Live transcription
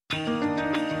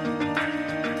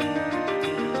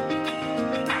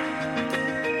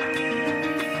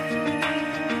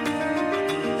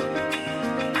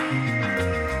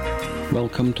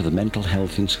Welcome to the Mental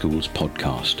Health in Schools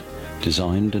podcast,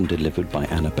 designed and delivered by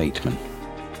Anna Bateman.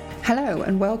 Hello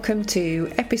and welcome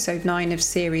to episode 9 of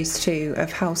series 2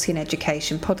 of Halcyon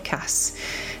Education podcasts,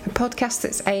 a podcast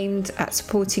that's aimed at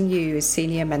supporting you as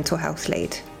senior mental health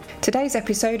lead. Today's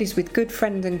episode is with good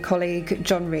friend and colleague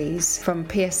John Rees from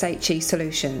PSHE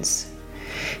Solutions.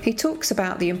 He talks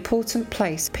about the important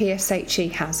place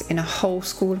PSHE has in a whole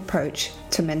school approach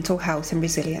to mental health and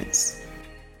resilience.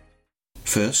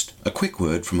 First, a quick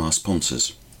word from our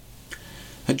sponsors.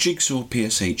 At Jigsaw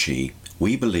PSHE,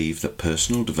 we believe that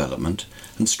personal development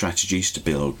and strategies to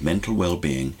build mental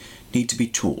well-being need to be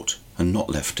taught and not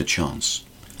left to chance.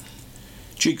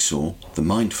 Jigsaw, the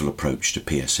mindful approach to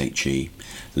PSHE,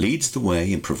 leads the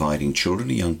way in providing children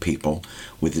and young people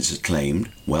with its acclaimed,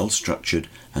 well-structured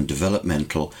and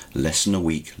developmental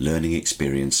lesson-a-week learning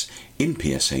experience in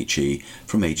PSHE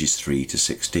from ages 3 to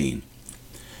 16.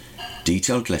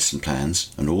 Detailed lesson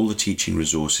plans and all the teaching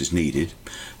resources needed,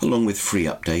 along with free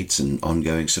updates and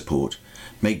ongoing support,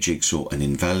 make Jigsaw an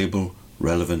invaluable,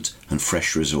 relevant and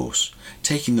fresh resource,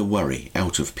 taking the worry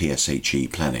out of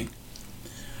PSHE planning.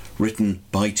 Written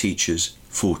by teachers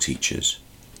for teachers.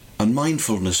 A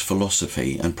mindfulness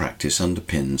philosophy and practice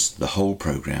underpins the whole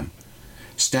programme.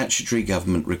 Statutory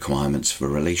government requirements for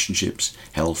relationships,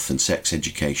 health and sex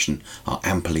education are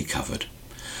amply covered.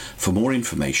 For more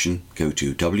information, go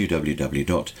to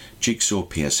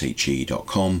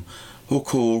www.jigsawpshe.com or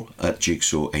call at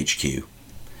Jigsaw HQ.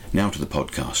 Now to the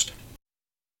podcast.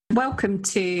 Welcome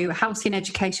to Halcyon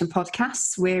Education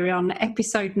Podcasts. We're on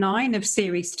episode 9 of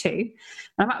series 2.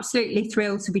 I'm absolutely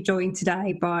thrilled to be joined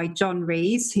today by John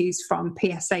Rees, who's from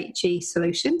PSHE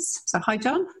Solutions. So hi,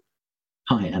 John.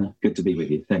 Hi, Anna. Good to be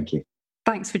with you. Thank you.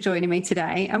 Thanks for joining me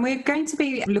today. And we're going to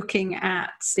be looking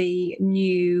at the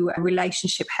new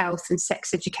relationship health and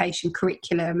sex education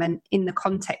curriculum and in the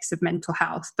context of mental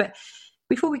health. But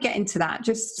before we get into that,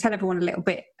 just tell everyone a little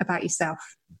bit about yourself.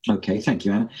 Okay, thank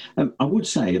you, Anna. I would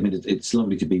say, it's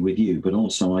lovely to be with you, but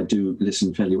also I do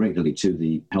listen fairly regularly to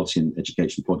the Halcyon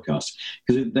Education podcast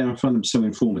because I find them so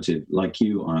informative. Like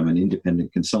you, I'm an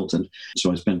independent consultant,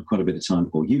 so I spend quite a bit of time,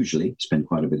 or usually spend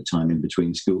quite a bit of time in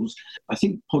between schools. I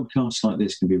think podcasts like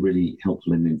this can be really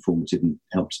helpful and informative and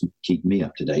helps keep me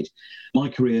up to date. My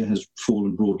career has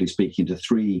fallen, broadly speaking, into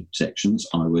 3 sections.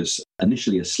 I was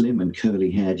initially a slim and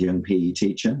curly-haired young PE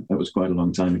teacher. That was quite a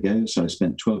long time ago, so I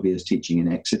spent 12 years teaching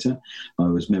in Exeter. I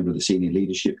was a member of the senior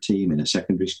leadership team in a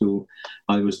secondary school.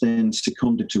 I was then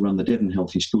seconded to run the Devon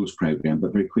Healthy Schools programme,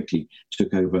 but very quickly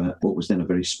took over what was then a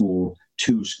very small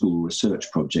 2-school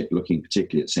research project looking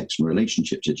particularly at sex and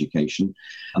relationships education.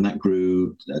 And that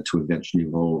grew to eventually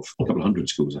involve a couple of hundred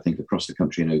schools, I think, across the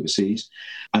country and overseas.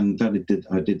 And I did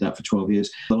that for 12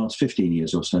 years. The last 15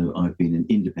 years or so, I've been an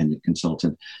independent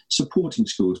consultant supporting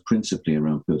schools principally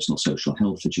around personal social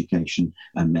health education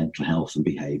and mental health and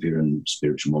behaviour and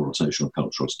spiritual, moral, social and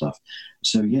cultural stuff.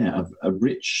 So, yeah, a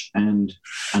rich and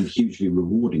hugely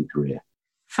rewarding career.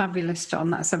 Fabulous,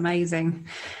 John. That's amazing.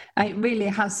 It really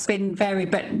has been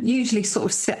varied, but usually sort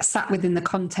of sat within the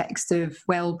context of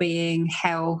well-being,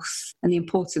 health, and the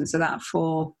importance of that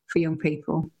for young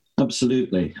people.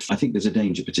 Absolutely. I think there's a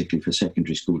danger, particularly for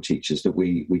secondary school teachers, that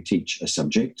we teach a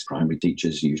subject. Primary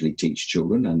teachers usually teach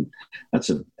children, and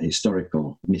that's a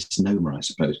historical misnomer, I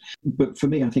suppose. But for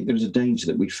me, I think there's a danger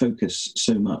that we focus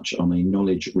so much on a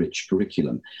knowledge-rich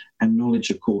curriculum. And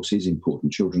knowledge, of course, is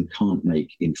important. Children can't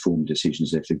make informed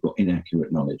decisions if they've got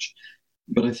inaccurate knowledge.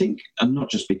 But I think, and not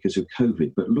just because of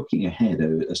COVID, but looking ahead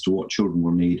as to what children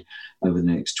will need over the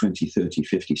next 20, 30,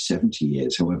 50, 70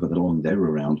 years, however long they're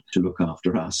around to look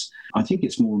after us, I think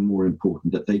it's more and more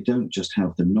important that they don't just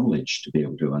have the knowledge to be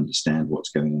able to understand what's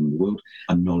going on in the world,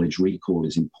 and knowledge recall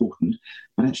is important,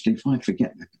 but actually if I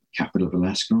forget the capital of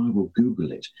Alaska, I will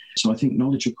Google it. So I think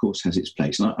knowledge, of course, has its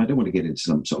place. And I don't want to get into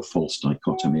some sort of false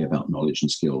dichotomy about knowledge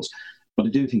and skills. But I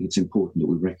do think it's important that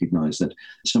we recognise that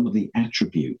some of the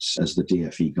attributes, as the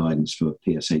DFE guidance for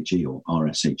PSHE or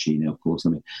RSHE now calls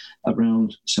them,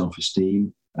 around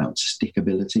self-esteem, about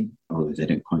stickability, although they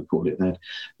don't quite call it that,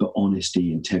 but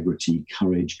honesty, integrity,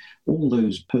 courage, all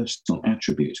those personal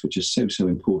attributes, which are so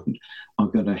important, are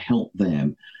going to help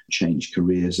them change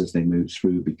careers as they move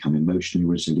through, become emotionally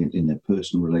resilient in their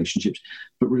personal relationships,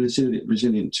 but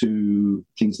resilient to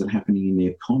things that are happening in the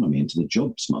economy and to the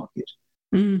jobs market.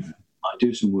 I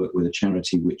do some work with a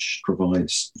charity which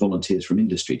provides volunteers from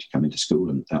industry to come into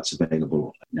school, and that's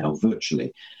available now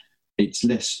virtually. It's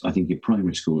less, I think, in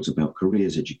primary schools about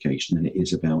careers education than it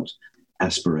is about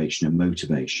aspiration and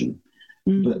motivation.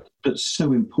 But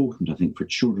so important, I think, for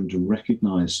children to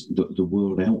recognise the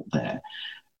world out there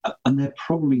And they're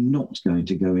probably not going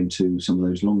to go into some of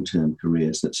those long-term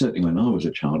careers that certainly when I was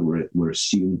a child were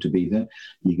assumed to be there.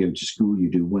 You go to school, you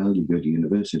do well, you go to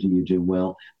university, you do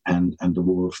well, and the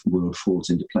world falls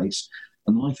into place.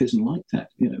 And life isn't like that.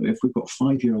 If we've got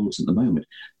 5-year-olds at the moment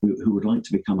who would like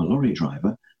to become a lorry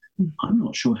driver, I'm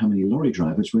not sure how many lorry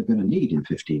drivers we're going to need in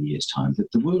 15 years' time.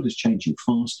 That the world is changing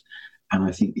fast, and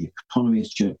I think the economy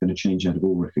is going to change out of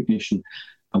all recognition,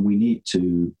 and we need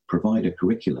to provide a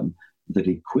curriculum that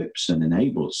equips and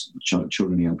enables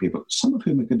children and young people, some of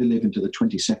whom are going to live into the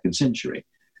 22nd century.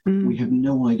 We have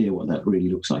no idea what that really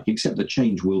looks like, except that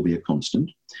change will be a constant.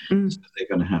 So they're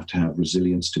going to have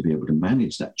resilience to be able to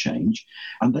manage that change.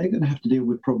 And they're going to have to deal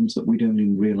with problems that we don't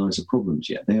even realise are problems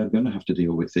yet. They are going to have to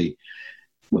deal with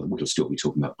we'll still be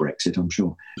talking about Brexit, I'm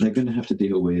sure. They're going to have to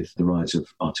deal with the rise of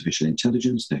artificial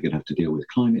intelligence. They're going to have to deal with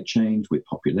climate change, with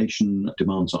population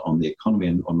demands on the economy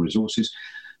and on resources.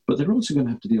 But they're also going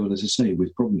to have to deal, as I say,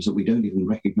 with problems that we don't even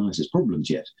recognise as problems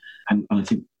yet. And I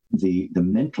think the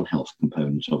mental health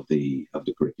component of the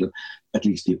curriculum, at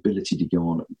least the ability to go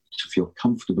on, to feel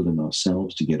comfortable in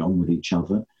ourselves, to get on with each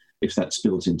other. If that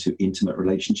spills into intimate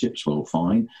relationships, well,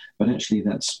 fine. But actually,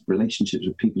 that's relationships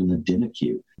with people in the dinner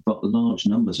queue. But large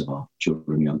numbers of our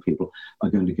children and young people are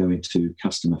going to go into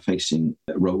customer-facing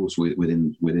roles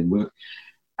within work.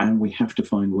 And we have to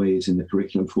find ways in the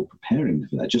curriculum for preparing them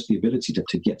for that. Just the ability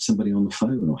to get somebody on the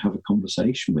phone or have a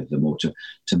conversation with them or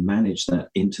to manage that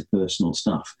interpersonal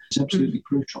stuff is absolutely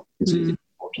crucial. It's important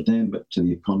to them, but to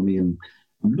the economy. And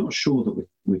I'm not sure that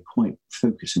we're quite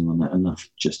focusing on that enough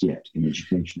just yet in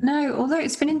education. No, although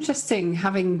it's been interesting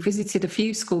having visited a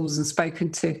few schools and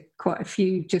spoken to quite a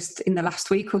few just in the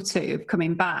last week or two of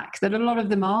coming back, that a lot of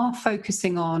them are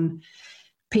focusing on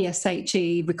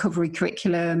PSHE, recovery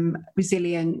curriculum,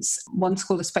 resilience. One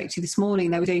school I spoke to this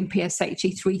morning, they were doing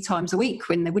PSHE 3 times a week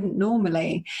when they wouldn't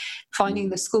normally, finding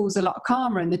the schools a lot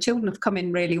calmer and the children have come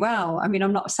in really well. I mean,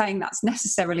 I'm not saying that's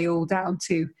necessarily all down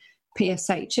to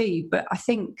PSHE, but I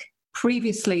think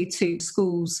previously to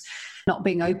schools not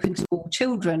being open to all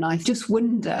children, I just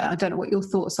wonder, I don't know what your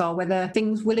thoughts are, whether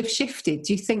things will have shifted.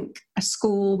 Do you think a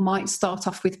school might start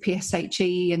off with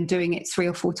PSHE and doing it 3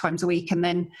 or 4 times a week and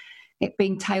then it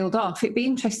being tailed off? It'd be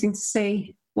interesting to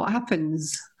see what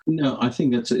happens. No, I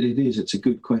think it's a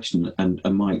good question. And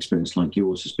my experience, like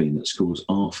yours, has been that schools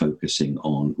are focusing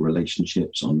on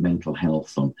relationships, on mental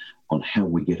health, on how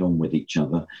we get on with each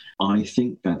other. I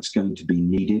think that's going to be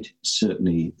needed,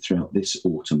 certainly throughout this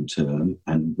autumn term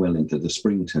and well into the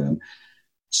spring term,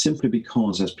 simply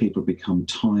because as people become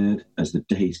tired, as the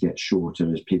days get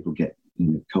shorter, as people get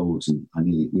colds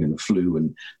and flu,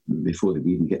 and before they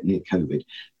even get near COVID,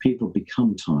 people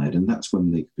become tired, and that's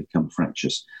when they become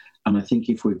fractious. And I think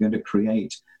if we're going to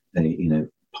create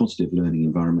positive learning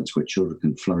environments where children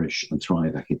can flourish and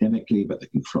thrive academically, but they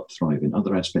can thrive in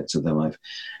other aspects of their life,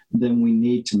 then we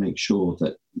need to make sure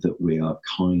that we are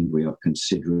kind, we are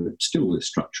considerate, still with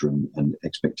structure and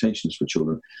expectations for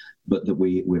children, but that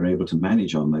we're able to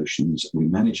manage our emotions, we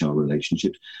manage our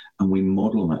relationships, and we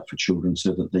model that for children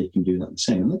so that they can do that the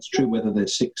same. And that's true whether they're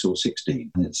 6 or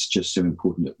 16. And it's just so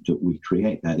important that we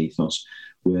create that ethos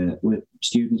where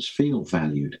students feel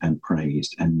valued and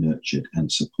praised and nurtured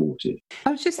and supported.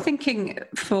 I was just thinking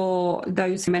for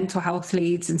those mental health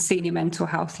leads and senior mental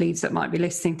health leads that might be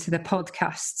listening to the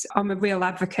podcast, I'm a real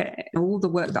advocate in all the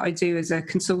work that I do as a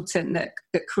consultant that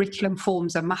curriculum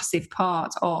forms a massive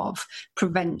part of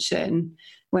prevention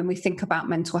when we think about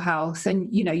mental health. And,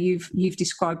 you've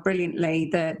described brilliantly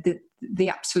the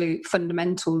absolute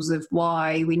fundamentals of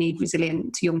why we need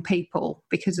resilient young people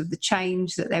because of the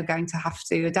change that they're going to have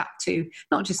to adapt to,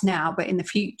 not just now, but in the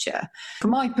future.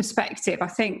 From my perspective, I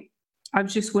think I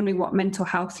was just wondering what mental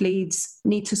health leads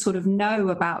need to sort of know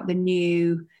about the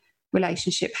new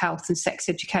relationship health and sex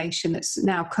education that's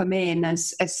now come in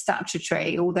as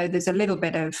statutory, although there's a little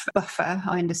bit of buffer,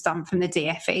 I understand, from the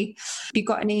DFE. Have you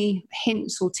got any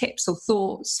hints or tips or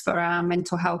thoughts for our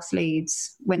mental health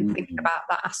leads when thinking about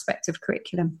that aspect of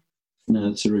curriculum? No,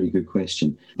 that's a really good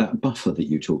question. That buffer that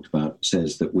you talked about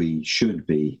says that we should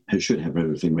have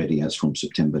everything ready as from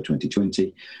September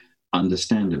 2020.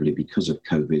 Understandably, because of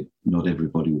COVID, not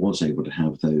everybody was able to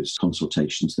have those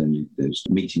consultations, those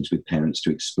meetings with parents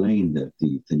to explain the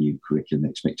new curriculum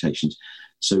expectations.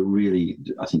 So really,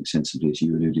 I think sensibly, as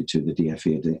you alluded to, the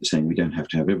DFE are saying we don't have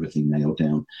to have everything nailed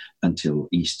down until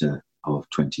Easter of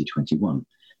 2021.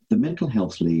 The mental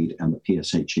health lead and the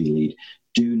PSHE lead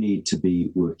do need to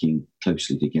be working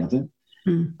closely together.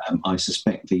 I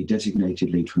suspect the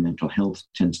designated lead for mental health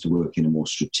tends to work in a more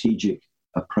strategic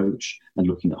approach and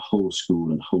looking at whole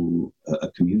school and whole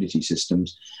community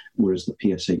systems, whereas the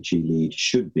PSHE lead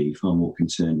should be far more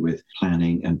concerned with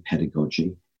planning and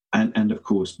pedagogy. And of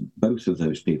course, both of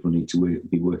those people need to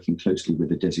be working closely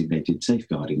with a designated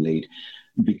safeguarding lead,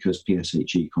 because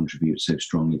PSHE contributes so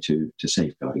strongly to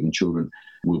safeguarding, and children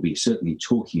will be certainly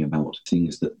talking about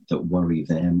things that worry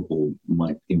them or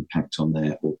might impact on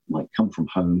or might come from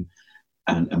home,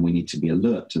 and we need to be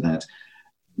alert to that.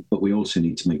 But we also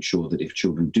need to make sure that if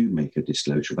children do make a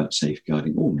disclosure about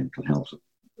safeguarding or mental health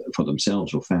for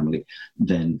themselves or family,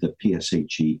 then the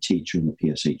PSHE teacher and the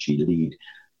PSHE lead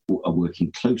are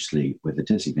working closely with the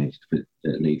designated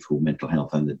lead for mental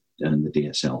health and the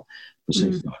DSL for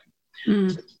safeguarding.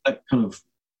 So that kind of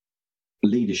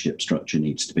leadership structure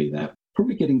needs to be there.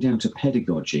 Probably getting down to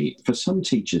pedagogy, for some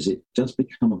teachers it does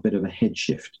become a bit of a head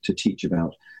shift to teach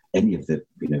about any of the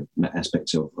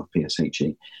aspects of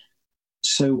PSHE.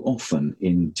 So often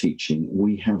in teaching,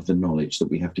 we have the knowledge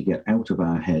that we have to get out of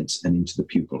our heads and into the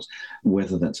pupils,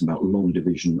 whether that's about long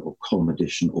division or column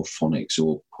addition or phonics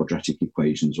or quadratic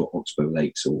equations or Oxbow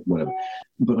Lakes or whatever.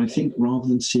 But I think rather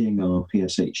than seeing our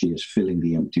PSHE as filling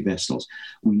the empty vessels,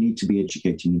 we need to be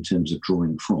educating in terms of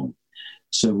drawing from.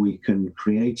 So we can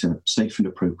create a safe and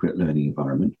appropriate learning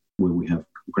environment where we have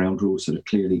ground rules that are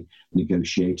clearly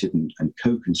negotiated and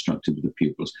co-constructed with the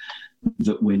pupils,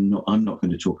 that I'm not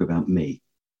going to talk about me.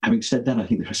 Having said that, I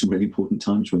think there are some really important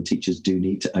times when teachers do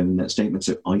need to own that statement.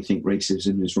 So I think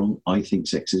racism is wrong. I think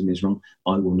sexism is wrong.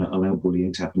 I will not allow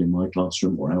bullying to happen in my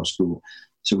classroom or our school.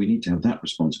 So we need to have that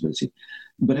responsibility.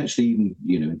 But actually, even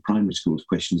in primary schools,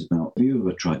 questions about, have you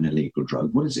ever tried an illegal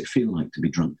drug? What does it feel like to be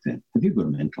drunk then? Have you got a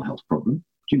mental health problem?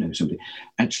 Do you know somebody?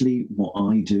 Actually, what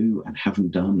I do and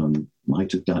haven't done and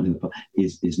might have done in the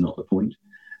past is not the point.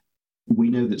 We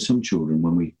know that some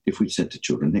children, if we said to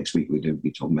children, next week we'll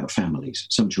be talking about families,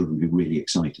 some children would be really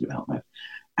excited about that,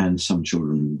 and some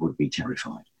children would be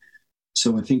terrified.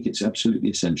 So I think it's absolutely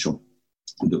essential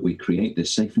that we create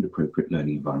this safe and appropriate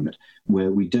learning environment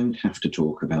where we don't have to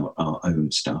talk about our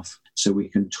own stuff. So we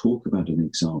can talk about an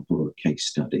example or a case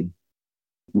study.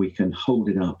 We can hold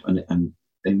it up and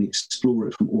explore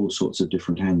it from all sorts of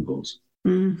different angles,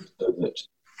 so that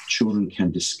children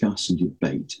can discuss and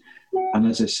debate. And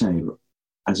as I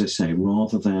say,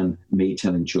 rather than me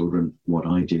telling children what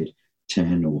I did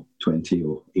 10 or 20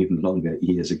 or even longer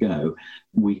years ago,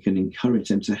 we can encourage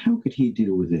them to, how could he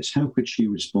deal with this? How could she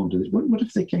respond to this? What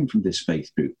if they came from this faith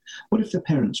group? What if their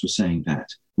parents were saying that?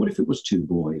 What if it was two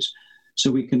boys?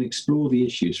 So we can explore the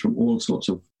issues from all sorts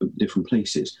of different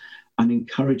places and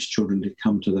encourage children to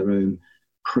come to their own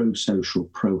pro-social,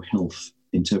 pro-health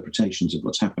interpretations of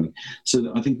what's happening.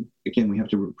 So I think, again, we have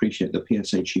to appreciate that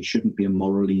PSHE shouldn't be a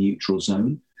morally neutral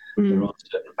zone. There are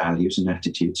certain values and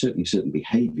attitudes, certainly certain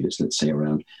behaviours, let's say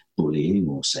around bullying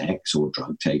or sex or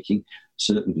drug taking,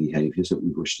 certain behaviours that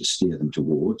we wish to steer them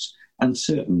towards, and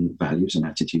certain values and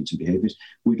attitudes and behaviours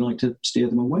we'd like to steer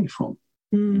them away from.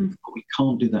 But we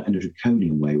can't do that in a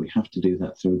draconian way. We have to do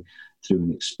that through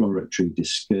an exploratory,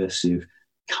 discursive,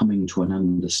 coming to an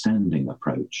understanding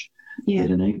approach that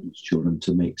enables children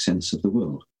to make sense of the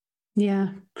world. Yeah.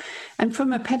 And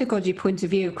from a pedagogy point of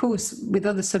view, of course, with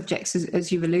other subjects,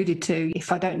 as you've alluded to,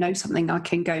 if I don't know something, I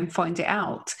can go and find it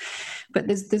out. But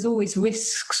there's always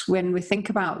risks when we think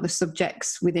about the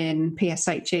subjects within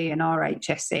PSHE and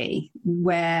RHSE,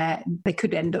 where they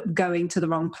could end up going to the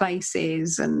wrong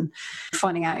places and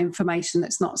finding out information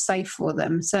that's not safe for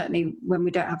them, certainly when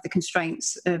we don't have the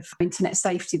constraints of internet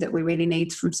safety that we really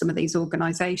need from some of these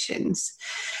organisations.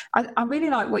 I really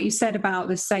like what you said about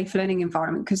the safe learning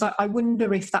environment, because I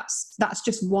wonder if that's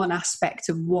just one aspect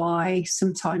of why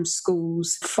sometimes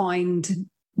schools find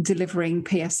delivering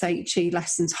PSHE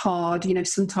lessons hard.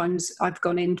 Sometimes I've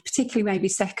gone in, particularly maybe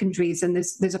secondaries, and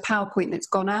there's a PowerPoint that's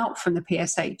gone out from the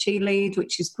PSHE lead,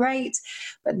 which is great,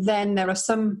 but then there are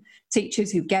some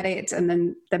teachers who get it, and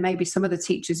then there may be some other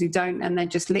teachers who don't, and they're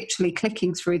just literally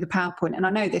clicking through the PowerPoint. And I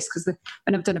know this because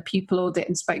when I've done a pupil audit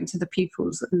and spoken to the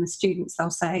pupils and the students, they'll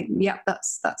say, yep,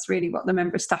 that's really what the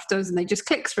member of staff does, and they just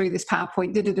click through this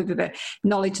PowerPoint,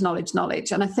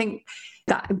 knowledge. And I think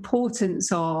that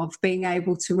importance of being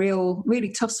able to really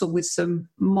tussle with some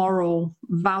moral,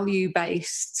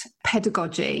 value-based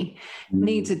pedagogy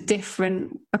needs a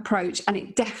different approach, and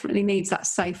it definitely needs that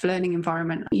safe learning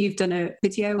environment. You've done a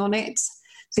video on it.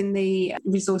 It's in the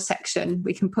resource section.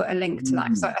 We can put a link to that,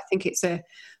 because I think it's a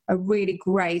really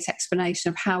great explanation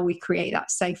of how we create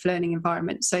that safe learning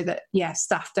environment so that,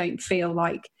 staff don't feel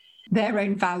like their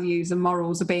own values and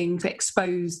morals are being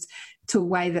exposed to a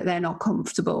way that they're not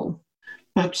comfortable.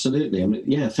 Absolutely.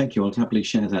 Thank you. I'll happily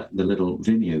share the little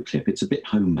Vimeo clip. It's a bit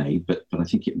homemade, but I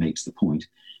think it makes the point.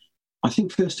 I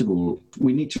think, first of all,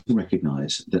 we need to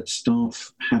recognise that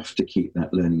staff have to keep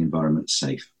that learning environment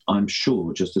safe. I'm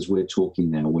sure, just as we're talking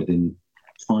now, within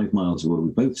 5 miles of where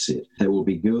we both sit, there will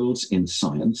be girls in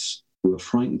science who are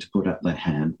frightened to put up their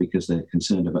hand because they're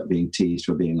concerned about being teased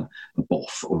for being a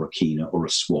BOF or a Keener or a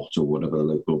SWAT or whatever the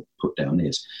local put down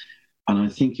is. And I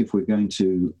think if we're going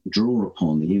to draw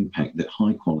upon the impact that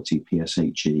high-quality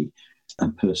PSHE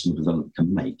and personal development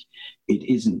can make, it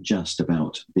isn't just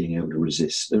about being able to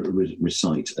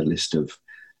recite a list of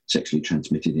sexually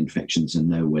transmitted infections and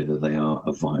know whether they are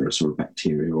a virus or a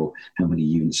bacteria or how many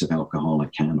units of alcohol I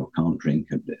can or can't drink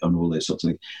and all those sorts of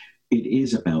things. It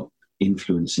is about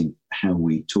influencing how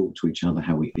we talk to each other,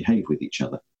 how we behave with each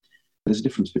other. There's a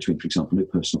difference between, for example, no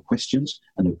personal questions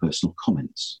and no personal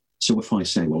comments. So if I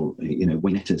say, well,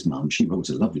 Waynetta's mum, she rolls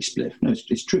a lovely spliff. No,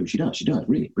 it's true, she does,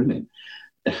 really brilliant.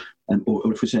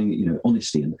 Or if we're saying,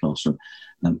 honesty in the classroom,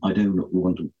 I don't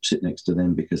want to sit next to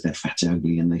them because they're fat,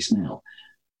 ugly and they smell.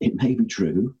 It may be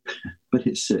true, but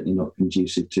it's certainly not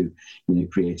conducive to,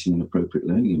 creating an appropriate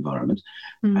learning environment.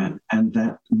 And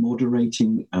that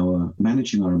managing our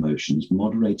emotions,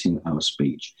 moderating our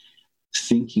speech,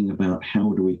 thinking about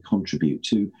how do we contribute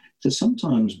to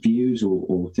sometimes views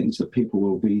or things that people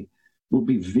will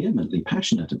be vehemently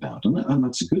passionate about, and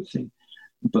that's a good thing.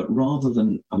 But rather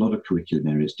than a lot of curriculum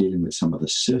areas dealing with some of the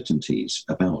certainties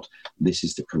about this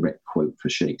is the correct quote for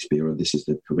Shakespeare or this is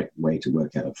the correct way to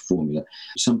work out a formula,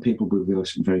 some people will be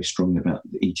very strong about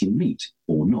eating meat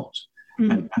or not.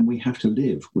 And we have to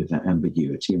live with that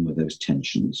ambiguity and with those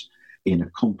tensions in a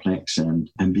complex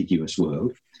and ambiguous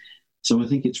world. So I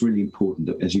think it's really important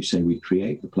that, as you say, we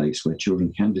create the place where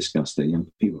children can discuss, that young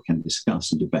people can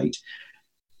discuss and debate.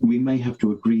 We may have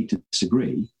to agree to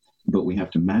disagree, but we have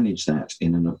to manage that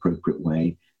in an appropriate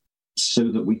way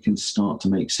so that we can start to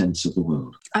make sense of the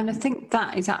world. And I think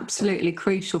that is absolutely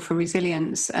crucial for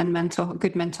resilience and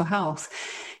good mental health,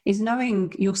 is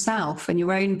knowing yourself and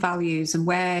your own values and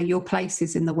where your place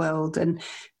is in the world, and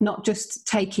not just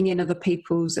taking in other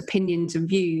people's opinions and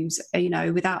views,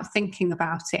 without thinking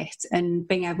about it and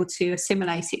being able to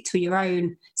assimilate it to your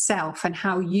own self and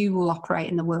how you will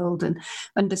operate in the world, and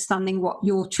understanding what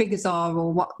your triggers are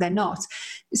or what they're not.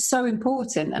 It's so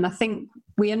important. And I think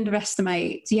we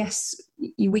underestimate, yes,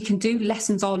 we can do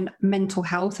lessons on mental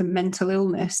health and mental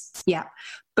illness, yeah,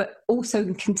 but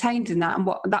also contained in that, and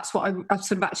that's what I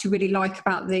sort of actually really like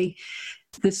about the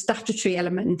statutory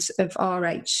element of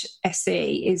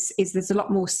RHSE is there's a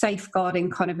lot more safeguarding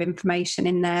kind of information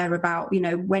in there about,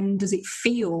 when does it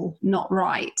feel not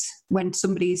right when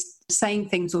somebody's saying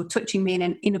things or touching me in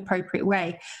an inappropriate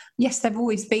way. Yes, they've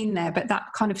always been there, but that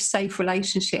kind of safe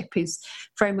relationship is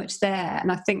very much there.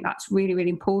 And I think that's really, really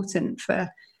important for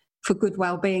good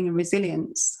well-being and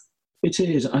resilience. It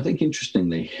is. I think,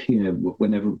 interestingly,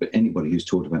 whenever anybody who's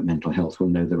taught about mental health will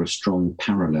know there are strong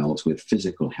parallels with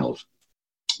physical health.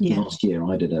 Yeah. Last year,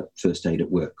 I did a first aid at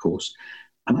work course,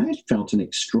 and I felt an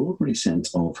extraordinary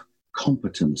sense of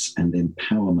competence and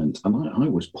empowerment. And I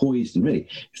was poised and ready.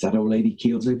 If that old lady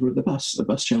keels over at the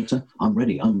bus shelter, I'm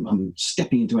ready. I'm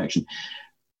stepping into action.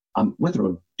 Whether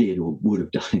I did or would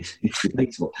have done it, it's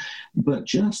debatable. But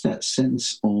just that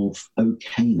sense of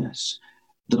okayness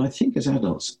that I think as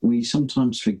adults, we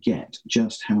sometimes forget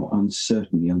just how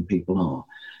uncertain young people are.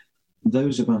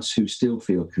 Those of us who still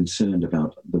feel concerned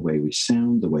about the way we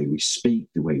sound, the way we speak,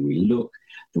 the way we look,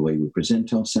 the way we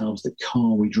present ourselves, the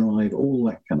car we drive, all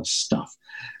that kind of stuff.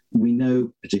 We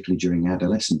know, particularly during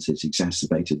adolescence, it's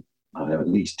exacerbated at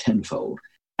least tenfold.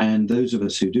 And those of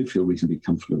us who do feel reasonably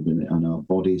comfortable in our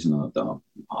bodies and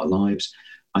our lives,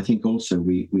 I think also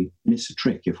we miss a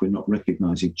trick if we're not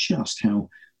recognising just how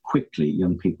quickly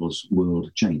young people's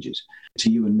world changes.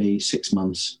 To you and me, 6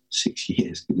 months, 6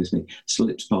 years, goodness me,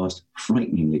 slips past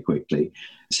frighteningly quickly.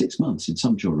 6 months in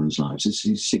some children's lives is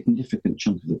a significant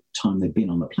chunk of the time they've been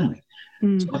on the planet.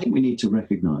 So I think we need to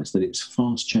recognise that it's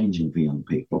fast changing for young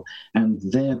people, and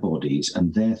their bodies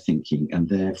and their thinking and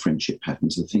their friendship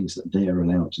patterns, the things that they're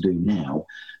allowed to do now,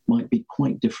 might be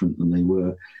quite different than they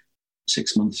were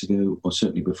 6 months ago or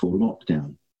certainly before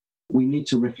lockdown. We need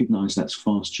to recognise that's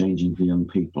fast changing for young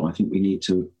people. I think we need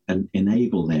to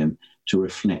enable them to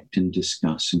reflect and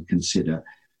discuss and consider,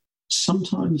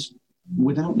 sometimes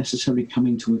without necessarily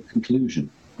coming to a conclusion.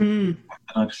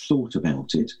 I've thought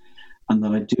about it, and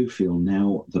that I do feel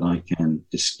now that I can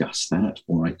discuss that,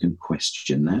 or I can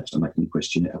question that, and I can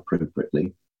question it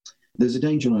appropriately. There's a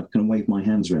danger, and I can wave my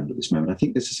hands around at this moment. I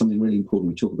think this is something really important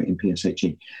we talk about in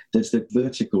PSHE. There's the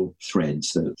vertical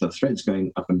threads, the threads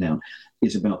going up and down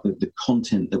is about the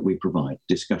content that we provide,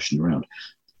 discussion around.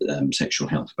 sexual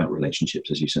health, about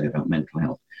relationships, as you say, about mental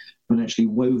health. But actually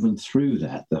woven through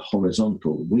that, the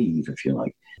horizontal weave, if you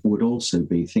like, would also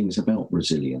be things about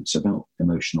resilience, about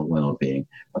emotional well-being,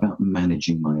 about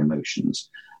managing my emotions.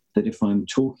 That if I'm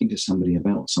talking to somebody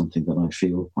about something that I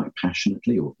feel quite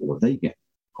passionately, or they get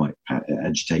quite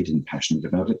agitated and passionate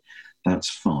about it, that's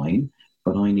fine.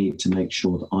 But I need to make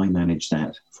sure that I manage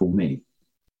that for me.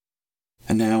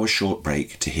 And now a short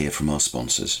break to hear from our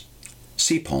sponsors.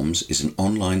 CPOMS is an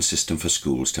online system for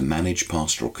schools to manage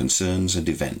pastoral concerns and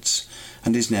events,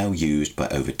 and is now used by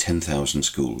over 10,000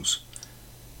 schools.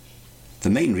 The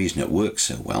main reason it works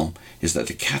so well is that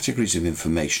the categories of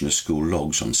information a school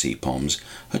logs on CPOMS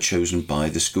are chosen by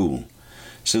the school,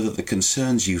 so that the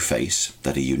concerns you face,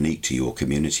 that are unique to your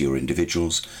community or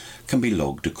individuals, can be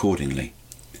logged accordingly.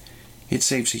 It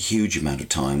saves a huge amount of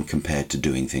time compared to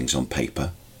doing things on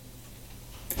paper.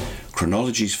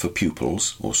 Chronologies for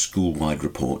pupils or school-wide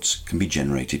reports can be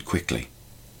generated quickly.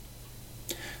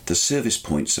 The Service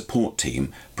Point support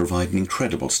team provide an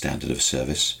incredible standard of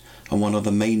service, and one of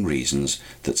the main reasons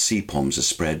that CPOMS are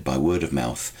spread by word of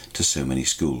mouth to so many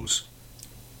schools.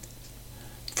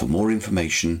 For more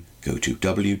information, go to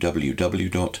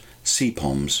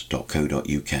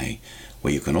www.cpoms.co.uk,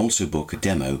 where you can also book a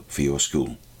demo for your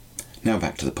school. Now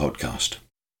back to the podcast.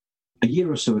 A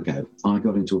year or so ago, I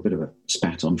got into a bit of a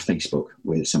spat on Facebook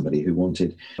with somebody who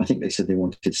wanted, I think they said they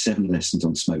wanted 7 lessons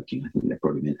on smoking. I think they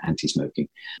probably meant anti-smoking.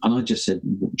 And I just said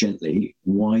gently,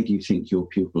 why do you think your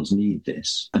pupils need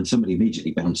this? And somebody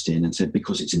immediately bounced in and said,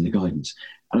 because it's in the guidance.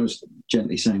 And I was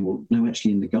gently saying, well, no,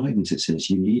 actually in the guidance it says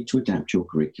you need to adapt your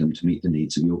curriculum to meet the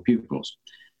needs of your pupils.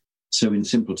 So in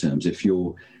simple terms, if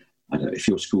your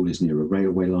school is near a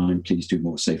railway line, please do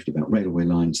more safety about railway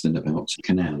lines than about a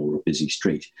canal or a busy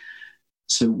street.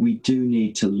 So we do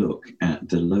need to look at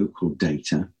the local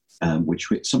data, which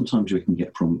sometimes we can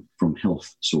get from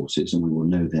health sources, and we will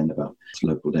know then about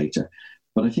local data.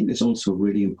 But I think there's also a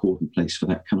really important place for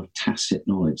that kind of tacit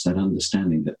knowledge, that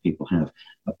understanding that people have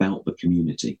about the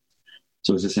community.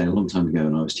 So as I say, a long time ago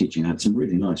when I was teaching, I had some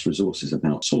really nice resources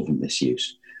about solvent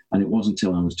misuse. And it wasn't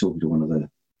until I was talking to one of the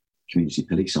community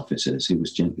police officers who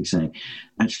was gently saying,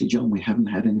 actually, John, we haven't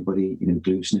had anybody,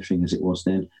 glue sniffing as it was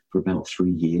then for about 3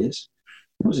 years.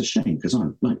 It was a shame because I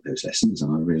liked those lessons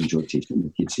and I really enjoyed teaching them.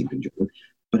 The kids seemed to enjoy them.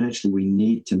 But actually, we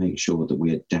need to make sure that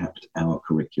we adapt our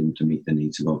curriculum to meet the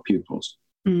needs of our pupils.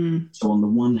 So on the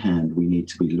one hand, we need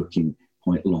to be looking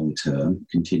quite long term,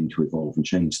 continue to evolve and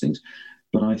change things.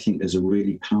 But I think there's a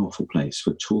really powerful place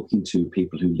for talking to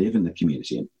people who live in the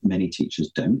community, and many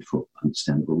teachers don't for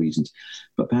understandable reasons,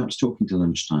 but perhaps talking to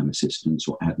lunchtime assistants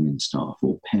or admin staff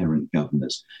or parent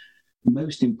governors.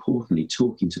 Most importantly,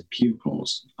 talking to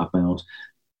pupils about,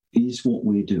 is what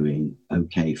we're doing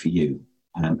okay for you?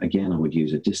 Again, I would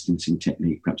use a distancing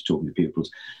technique, perhaps talking to pupils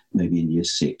maybe in year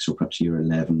 6 or perhaps year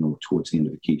 11 or towards the end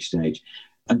of a key stage.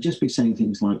 And just be saying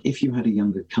things like, if you had a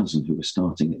younger cousin who was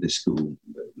starting at this school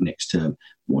next term,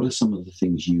 what are some of the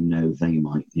things you know they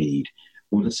might need?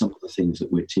 What are some of the things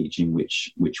that we're teaching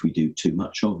which we do too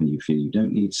much of and you feel you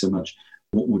don't need so much?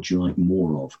 What would you like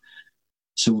more of?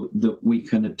 So that we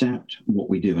can adapt what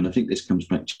we do. And I think this comes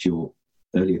back to your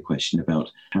earlier question about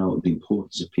how the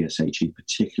importance of PSHE,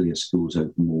 particularly as schools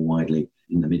open more widely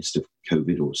in the midst of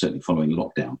COVID or certainly following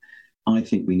lockdown. I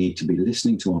think we need to be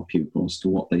listening to our pupils, to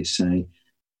what they say,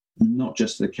 not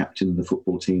just the captain of the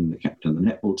football team, the captain of the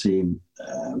netball team,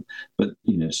 but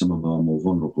some of our more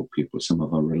vulnerable pupils, some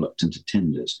of our reluctant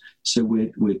attenders. So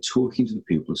we're talking to the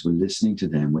pupils, we're listening to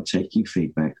them, we're taking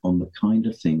feedback on the kind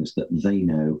of things that they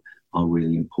know are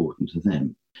really important to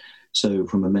them. So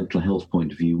from a mental health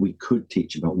point of view, we could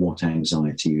teach about what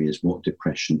anxiety is, what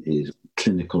depression is,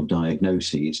 clinical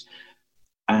diagnoses.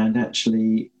 And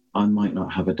actually, I might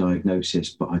not have a diagnosis,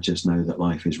 but I just know that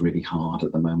life is really hard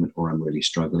at the moment, or I'm really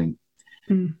struggling.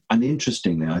 And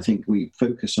interestingly, I think we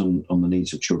focus on the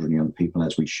needs of children and young people,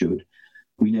 as we should.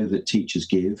 We know that teachers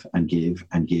give and give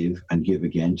and give and give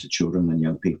again to children and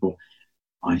young people.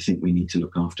 I think we need to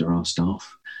look after our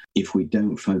staff. If we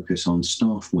don't focus on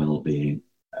staff well-being,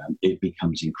 it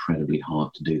becomes incredibly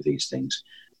hard to do these things.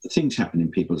 Things happen in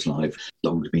people's lives.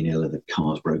 Dog's been ill, the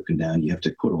car's broken down. You have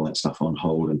to put all that stuff on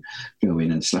hold and go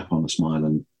in and slap on a smile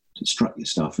and strut your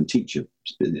stuff and teach you,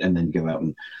 and then go out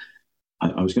and,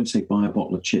 I was going to say buy a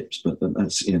bottle of chips, but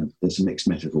that's, there's a mixed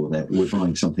metaphor there. But we're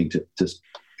buying something to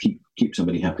keep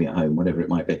somebody happy at home, whatever it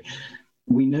might be.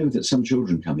 We know that some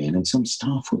children come in and some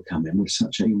staff will come in with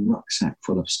such a rucksack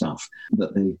full of stuff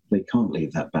that they can't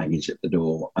leave that baggage at the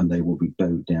door, and they will be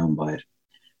bowed down by it.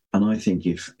 And I think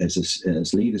if,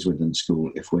 as leaders within school,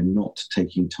 if we're not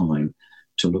taking time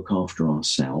to look after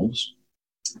ourselves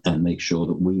and make sure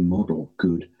that we model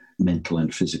good mental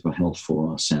and physical health for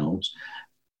ourselves,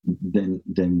 then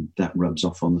that rubs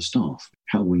off on the staff.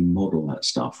 How we model that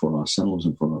stuff for ourselves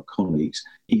and for our colleagues,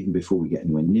 even before we get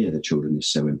anywhere near the children,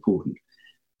 is so important.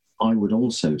 I would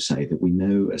also say that we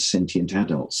know as sentient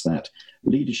adults that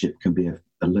leadership can be a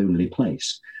lonely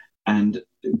place. And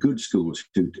good schools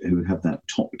who have that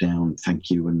top-down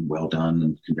thank you and well done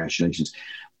and congratulations,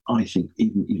 I think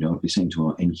even, I'd be saying to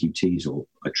our NQTs or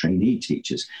our trainee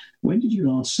teachers, when did you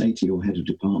last say to your head of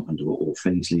department or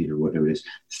phase leader or whatever it is,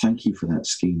 thank you for that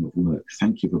scheme of work.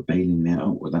 Thank you for bailing me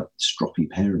out with that stroppy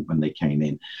parent when they came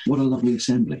in. What a lovely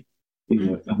assembly.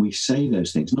 And we say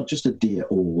those things, not just a dear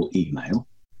all email,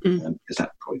 because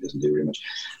that probably doesn't do very much.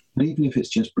 But even if it's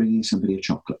just bringing somebody a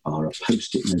chocolate bar, a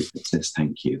post-it note that says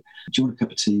thank you. Do you want a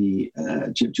cup of tea?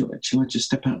 Shall I just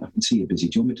step out? I can see you're busy.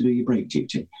 Do you want me to do your break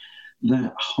duty?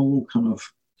 That whole kind of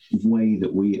way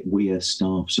that we as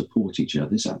staff support each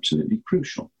other is absolutely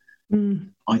crucial.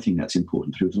 I think that's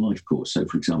important through the life course. So,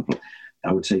 for example,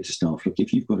 I would say to staff, look,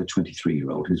 if you've got a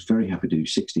 23-year-old who's very happy to do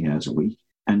 60 hours a week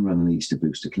and run an Easter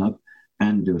Booster Club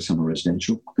and do a summer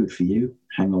residential, good for you.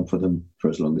 Hang on for them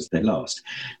for as long as they last.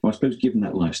 Well, I suppose given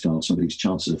that lifestyle, somebody's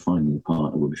chances of finding a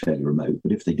partner will be fairly remote.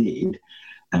 But if they did,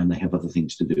 and they have other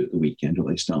things to do at the weekend, or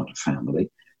they start a family,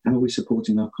 how are we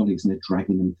supporting our colleagues and they're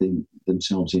dragging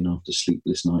themselves in after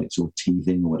sleepless nights or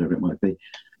teething or whatever it might be?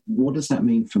 What does that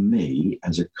mean for me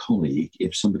as a colleague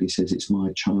if somebody says it's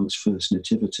my child's first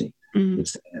nativity?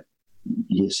 It's their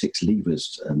Year 6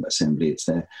 leavers assembly, it's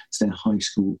their high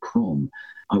school prom.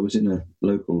 I was in a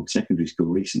local secondary school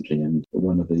recently, and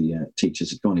one of the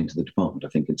teachers had gone into the department, I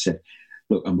think, and said,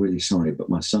 look, I'm really sorry, but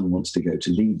my son wants to go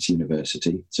to Leeds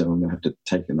University, so I'm going to have to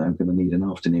take him there. I'm going to need an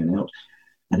afternoon out.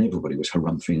 And everybody was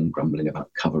harumphing and grumbling about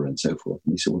cover and so forth.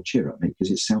 And he said, well, cheer up, mate,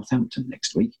 because it's Southampton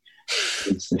next week.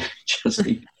 It's just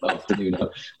the afternoon.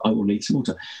 I will need some more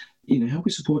time. How are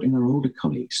we supporting our older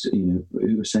colleagues, who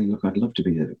are saying, look, I'd love to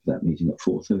be there for that meeting at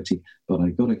 4:30, but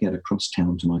I've got to get across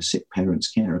town to my sick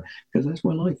parent's carer, because that's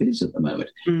where life is at the moment.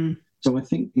 So I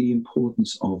think the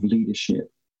importance of leadership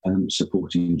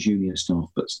supporting junior staff,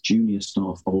 but junior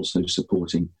staff also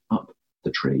supporting up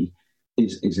the tree,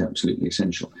 is absolutely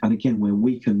essential. And again, where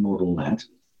we can model that,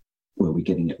 where we're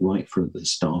getting it right for the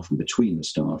staff and between the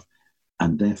staff,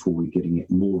 and therefore we're getting it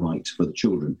more right for the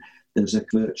children, there's a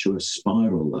virtuous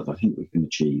spiral that I think we can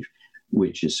achieve,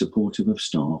 which is supportive of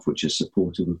staff, which is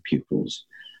supportive of pupils.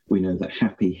 We know that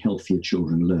happy, healthier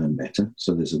children learn better.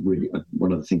 So there's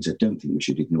one of the things I don't think we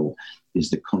should ignore is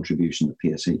the contribution that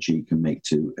PSHE can make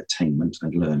to attainment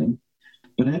and learning.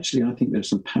 But actually, I think there's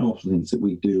some powerful things that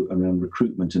we do around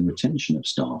recruitment and retention of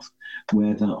staff,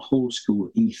 where that whole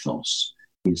school ethos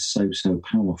is so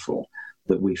powerful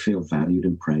that we feel valued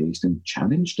and praised and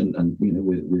challenged and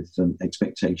with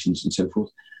expectations and so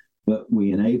forth. But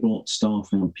we enable staff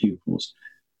and pupils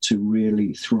to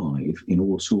really thrive in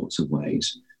all sorts of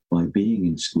ways by being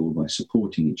in school, by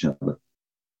supporting each other.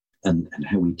 And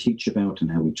how we teach about and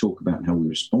how we talk about and how we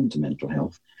respond to mental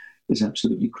health is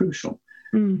absolutely crucial.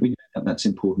 We know that that's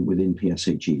important within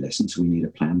PSHE lessons. We need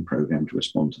a planned program to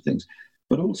respond to things.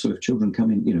 But also if children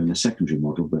come in a secondary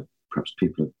model where perhaps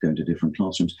people are going to different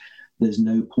classrooms, there's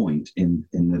no point in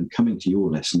them coming to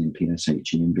your lesson in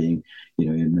PSHE and being,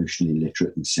 emotionally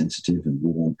literate and sensitive and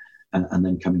warm, and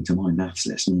then coming to my maths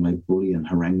lesson and I bully and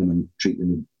harangue them and treat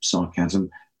them with sarcasm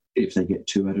if they get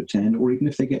 2 out of 10, or even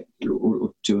if they get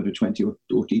or 2 out of 20, or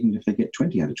even if they get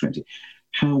 20 out of 20.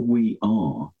 How we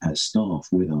are as staff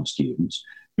with our students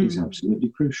is absolutely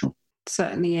crucial.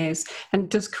 Certainly is, and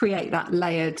does create that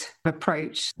layered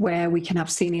approach where we can have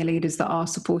senior leaders that are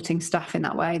supporting staff in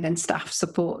that way, then staff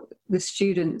support the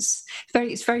students.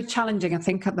 It's very challenging, I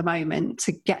think, at the moment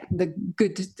to get the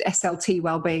good SLT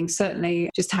wellbeing. Certainly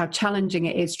just how challenging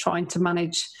it is trying to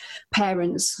manage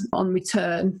parents on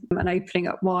return and opening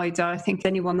up wider. I think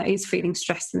anyone that is feeling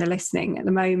stressed and they're listening at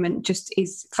the moment just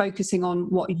is focusing on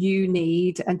what you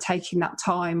need and taking that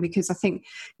time, because I think,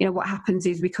 what happens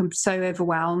is we become so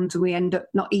overwhelmed, we end up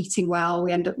not eating well,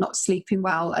 we end up not sleeping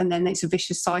well, and then it's a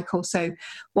vicious cycle. So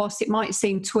whilst it might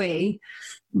seem twee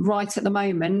right at the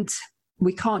moment,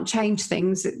 we can't change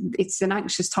things. It's an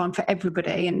anxious time for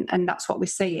everybody, and that's what we're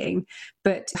seeing.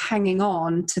 But hanging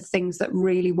on to things that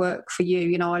really work for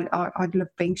you. I'd love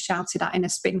being shouted at in a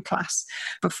spin class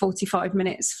for 45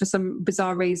 minutes for some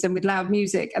bizarre reason with loud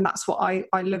music, and that's what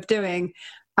I love doing.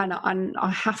 And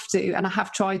I have to, and I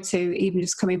have tried to, even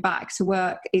just coming back to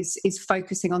work, is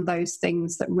focusing on those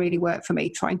things that really work for me,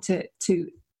 trying to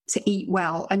eat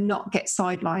well and not get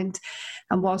sidelined.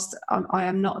 And whilst I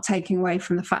am not taking away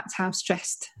from the fact how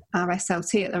stressed our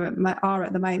SLT are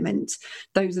at the moment,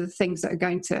 those are the things that are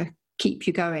going to keep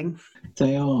you going?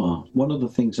 They are. One of the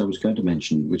things I was going to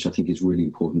mention, which I think is really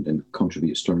important and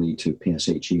contributes strongly to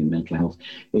PSHE and mental health,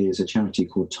 is a charity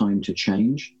called Time to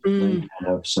Change. They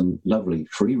have some lovely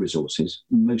free resources,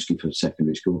 mostly for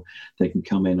secondary school. They can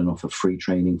come in and offer free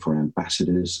training for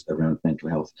ambassadors around mental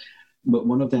health. But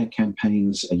one of their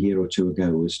campaigns a year or two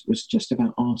ago was just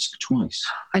about Ask Twice.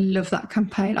 I love that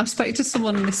campaign. I spoke to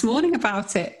someone this morning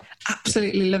about it.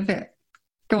 Absolutely love it.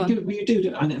 Go on. You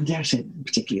do. And dare I say,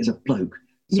 particularly as a bloke,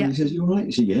 somebody says, "You all right?"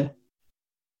 You say, "Yeah."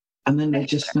 And then they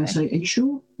say, "Are you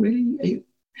sure? Really?"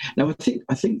 Now,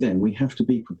 I think then we have to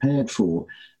be prepared for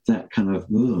that kind of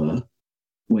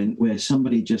where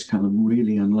somebody just kind of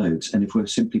really unloads. And if we're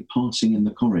simply passing in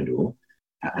the corridor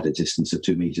at a distance of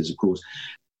 2 meters, of course,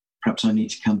 perhaps I need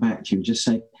to come back to you and just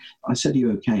say, "I said, are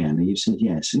you okay, Anna?" You said,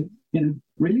 "Yes." And,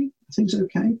 really? Things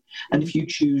okay? And if you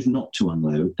choose not to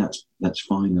unload, that's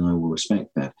fine, and I will respect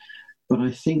that. But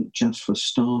I think just for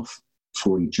staff,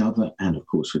 for each other, and of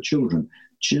course for children,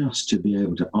 just to be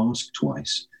able to ask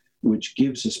twice, which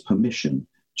gives us permission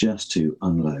just to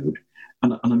unload.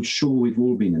 And I'm sure we've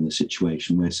all been in the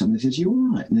situation where somebody says, "You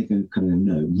all right?" And they go, kind of,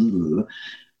 "No."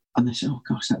 And they say, "Oh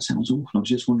gosh, that sounds awful. I was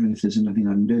just wondering if there's anything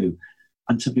I can do."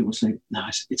 And some people say, "No,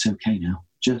 it's okay now."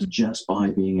 Just by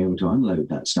being able to unload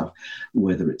that stuff,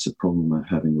 whether it's a problem we're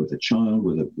having with a child,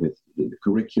 with the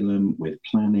curriculum, with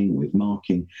planning, with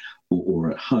marking, or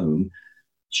at home,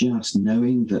 just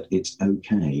knowing that it's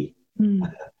okay.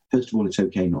 First of all, it's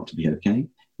okay not to be okay.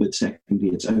 But secondly,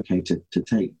 it's okay to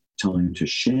take time to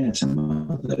share some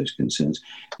of those concerns.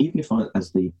 Even if I,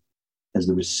 as the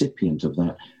recipient of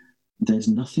that, there's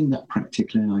nothing that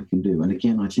practically I can do. And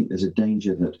again, I think there's a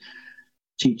danger that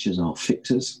teachers are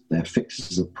fixers. They're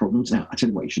fixers of problems. Now, I tell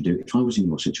you what you should do. If I was in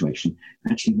your situation,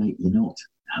 actually, mate, you're not.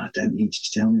 I don't need you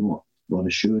to tell me what I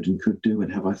should and could do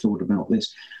and have I thought about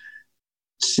this.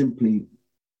 Simply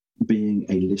being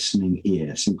a listening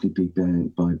ear, simply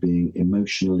by being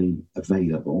emotionally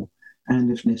available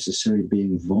and, if necessary,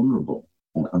 being vulnerable,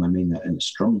 and I mean that in a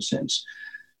strong sense,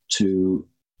 to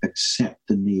accept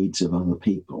the needs of other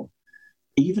people.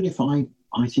 Even if I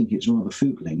think it's rather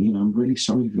footling, I'm really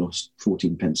sorry you've lost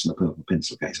 14 pence in a purple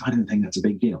pencil case. I don't think that's a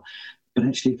big deal. But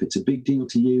actually, if it's a big deal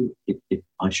to you,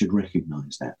 I should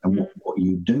recognise that. And what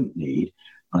you don't need,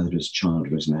 either as a child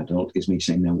or as an adult, is me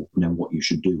saying, now what you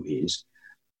should do is,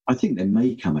 I think there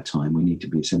may come a time we need to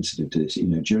be sensitive to this,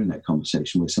 during that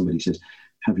conversation where somebody says,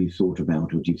 "Have you thought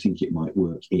about, or do you think it might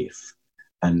work if?"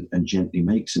 and gently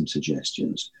make some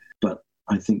suggestions. But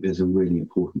I think there's a really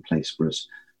important place for us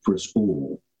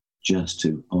all just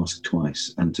to ask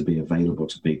twice and to be available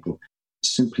to people,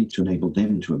 simply to enable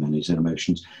them to manage their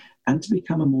emotions and to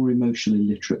become a more emotionally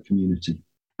literate community.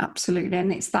 Absolutely.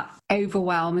 And it's that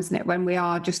overwhelm, isn't it, when we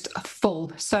are just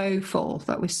so full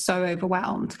that we're so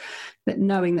overwhelmed, that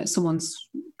knowing that someone's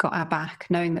got our back,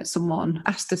 knowing that someone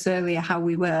asked us earlier how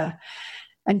we were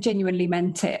and genuinely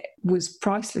meant it, was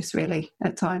priceless, really,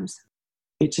 at times.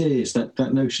 It is.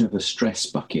 That notion of a stress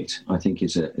bucket, I think,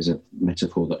 is a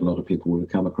metaphor that a lot of people will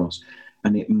come across.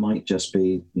 And it might just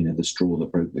be, the straw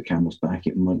that broke the camel's back.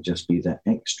 It might just be that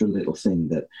extra little thing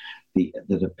that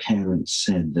a parent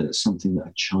said, that it's something that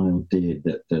a child did,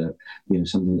 that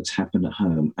something that's happened at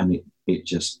home, and it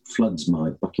just floods my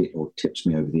bucket or tips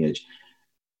me over the edge.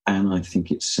 And I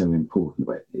think it's so important,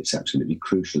 it's absolutely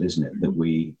crucial, isn't it, that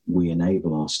we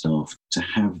enable our staff to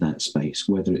have that space,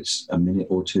 whether it's a minute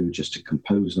or two just to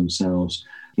compose themselves.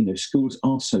 Schools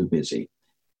are so busy.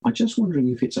 I'm just wondering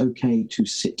if it's okay to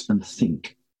sit and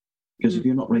think. Because if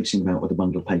you're not racing about with a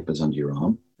bundle of papers under your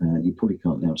arm, you probably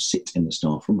can't now sit in the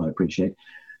staff room, I appreciate.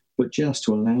 But just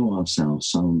to allow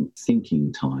ourselves some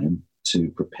thinking time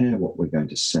to prepare what we're going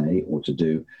to say or to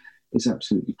do is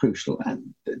absolutely crucial.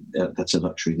 And that's a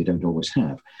luxury they don't always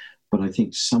have. But I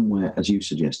think somewhere, as you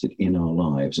suggested, in our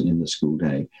lives and in the school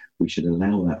day, we should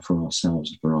allow that for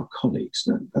ourselves and for our colleagues.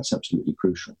 That's absolutely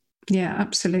crucial. Yeah,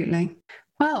 absolutely.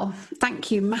 Well, thank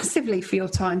you massively for your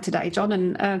time today, John.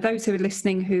 And those who are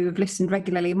listening, who have listened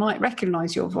regularly, might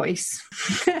recognise your voice.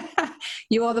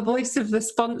 You are the voice of the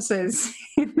sponsors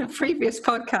in the previous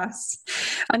podcasts.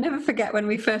 I never forget when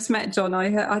we first met, John.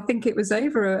 I think it was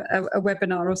over a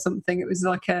webinar or something. It was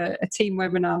like a team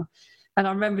webinar. And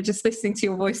I remember just listening to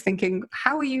your voice thinking,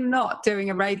 how are you not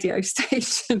doing a radio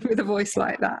station with a voice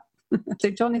like that? So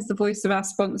John is the voice of our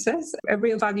sponsors, a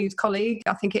real valued colleague.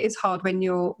 I think it is hard when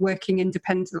you're working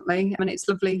independently. I mean, it's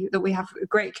lovely that we have a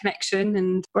great connection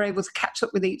and we're able to catch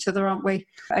up with each other, aren't we,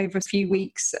 over a few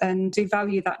weeks, and do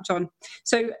value that, John.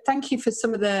 So thank you for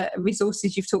some of the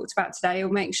resources you've talked about today. I'll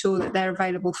make sure that they're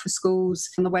available for schools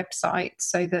on the website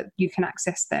so that you can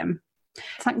access them.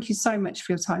 Thank you so much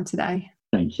for your time today.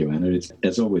 Thank you, Anna.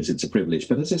 As always, it's a privilege.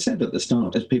 But as I said at the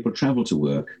start, as people travel to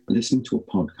work, listening to a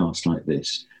podcast like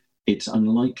this, it's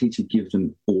unlikely to give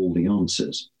them all the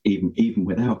answers, even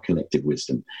with our collective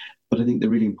wisdom. But I think the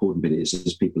really important bit is,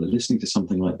 as people are listening to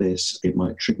something like this, it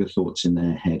might trigger thoughts in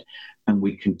their head, and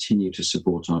we continue to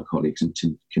support our colleagues and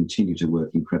to continue to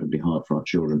work incredibly hard for our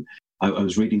children. I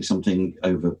was reading something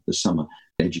over the summer.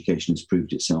 Education has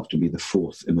proved itself to be the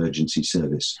fourth emergency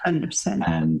service. 100%.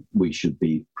 And we should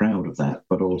be proud of that.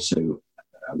 But also,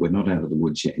 we're not out of the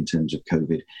woods yet in terms of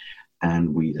COVID.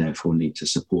 And we therefore need to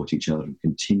support each other and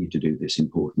continue to do this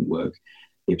important work.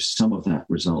 If some of that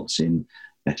results in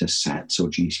better SATs or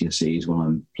GCSEs, well,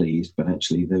 I'm pleased. But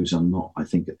actually, those are not, I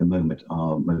think, at the moment,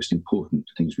 our most important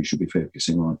things we should be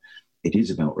focusing on. It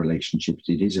is about relationships.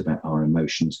 It is about our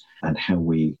emotions and how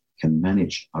we can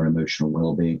manage our emotional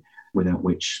well-being, without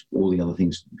which all the other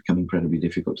things become incredibly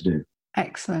difficult to do.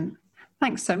 Excellent.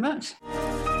 Thanks so much.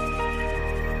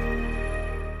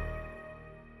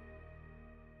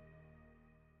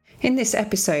 In this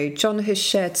episode, John has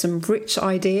shared some rich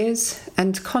ideas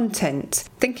and content,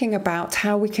 thinking about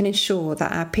how we can ensure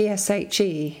that our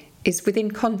PSHE is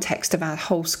within context of our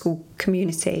whole school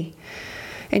community,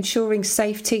 ensuring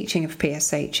safe teaching of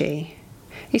PSHE.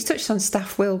 He's touched on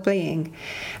staff well-being,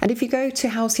 and if you go to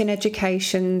Halcyon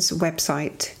Education's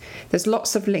website, there's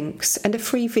lots of links and a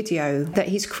free video that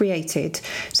he's created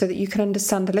so that you can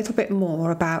understand a little bit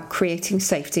more about creating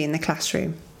safety in the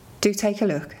classroom. Do take a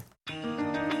look.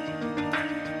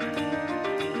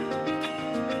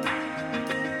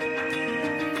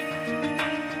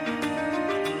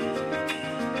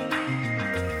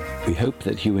 We hope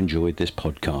that you enjoyed this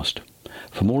podcast.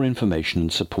 For more information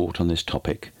and support on this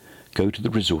topic, go to the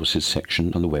resources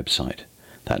section on the website.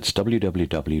 That's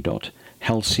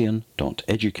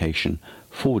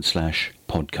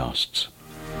www.halcyon.education/podcasts.